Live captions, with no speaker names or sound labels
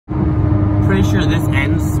sure this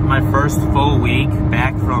ends my first full week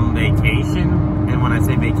back from vacation. And when I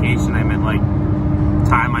say vacation, I meant like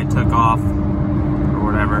time I took off or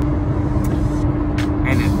whatever.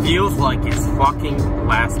 And it feels like it's fucking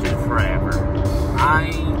lasted forever.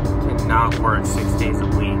 I cannot work 6 days a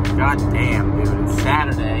week. God damn, dude. It's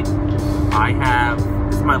Saturday.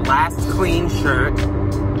 This is my last clean shirt.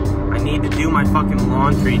 I need to do my fucking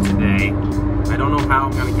laundry today. I don't know how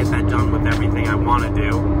I'm gonna get that done with everything I want to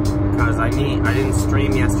do, because I didn't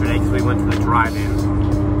stream yesterday because we went to the drive-in.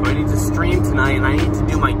 So I need to stream tonight, and I need to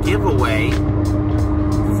do my giveaway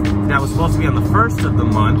that was supposed to be on the 1st of the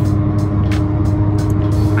month.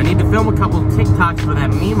 I need to film a couple of TikToks for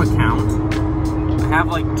that meme account. I have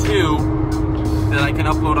like 2 that I can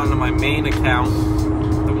upload onto my main account.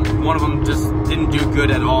 One of them just didn't do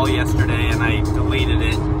good at all yesterday, and I deleted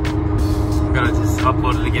it. I'm gonna just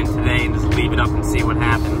upload it again today and just leave it up and see what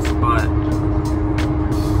happens. But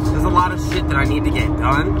there's a lot of shit that I need to get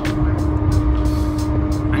done.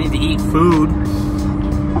 I need to eat food.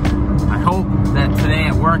 I hope that today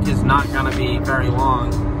at work is not gonna be very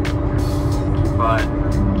long. But,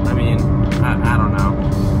 I mean, I don't know.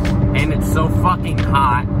 And it's so fucking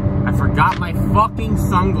hot. I forgot my fucking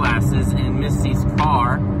sunglasses in Misty's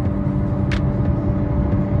car.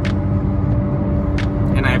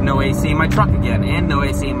 And I have no AC in my truck again, and no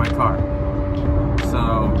AC in my car.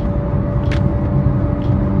 So,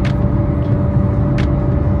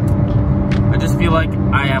 I just feel like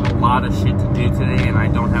I have a lot of shit to do today, and I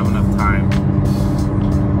don't have enough time.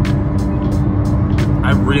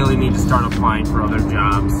 I really need to start applying for other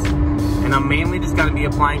jobs. And I'm mainly just gonna be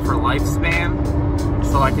applying for Lifespan,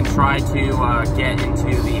 so I can try to get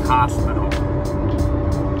into the hospital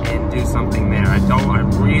and do something there. I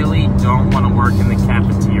really don't want to work in the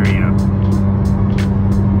cafeteria.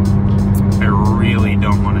 I really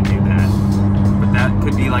don't want to do that. But that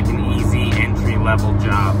could be like an easy entry-level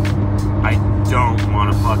job. I don't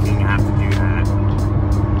want to fucking have to do that.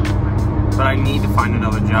 But I need to find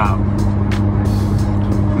another job.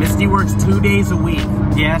 Misty works 2 days a week.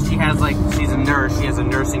 Yeah, she's a nurse, she has a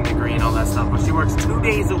nursing degree and all that stuff, but she works 2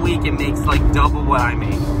 days a week and makes like double what I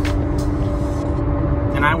make.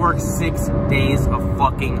 And I work 6 days a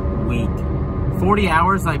fucking week. 40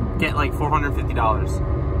 hours, I get like $450.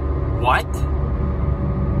 What?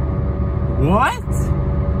 What?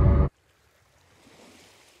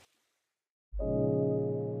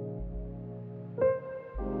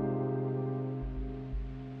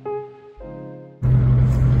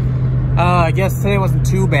 I guess today wasn't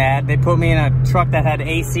too bad. They put me in a truck that had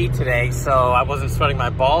AC today, so I wasn't sweating my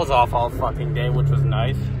balls off all fucking day, which was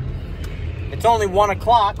nice. It's only 1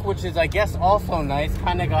 o'clock, which is, I guess, also nice.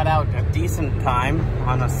 Kind of got out a decent time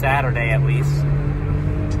on a Saturday, at least.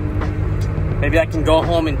 Maybe I can go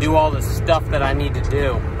home and do all the stuff that I need to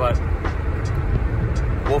do, but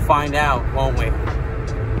we'll find out, won't we?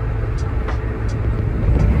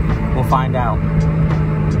 We'll find out.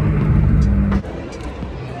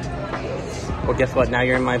 Well, guess what? Now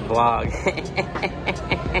you're in my vlog.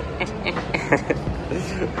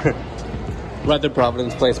 We're at the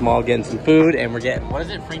Providence Place Mall getting some food, and we're getting, what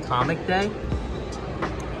is it, Free Comic Day?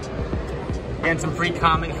 Getting some free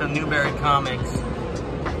comics from Newberry Comics.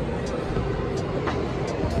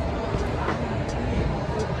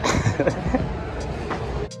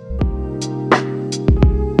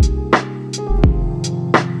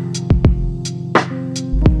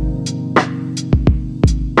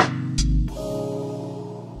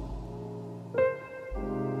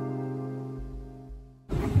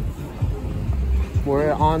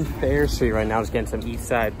 We're on Thayer Street right now, just getting some East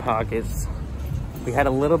Side Pockets. We had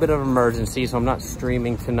a little bit of emergency, so I'm not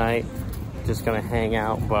streaming tonight. Just gonna hang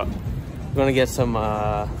out, but I'm gonna get some,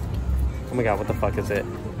 oh my God, what the fuck is it?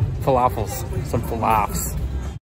 Falafels, some falafels.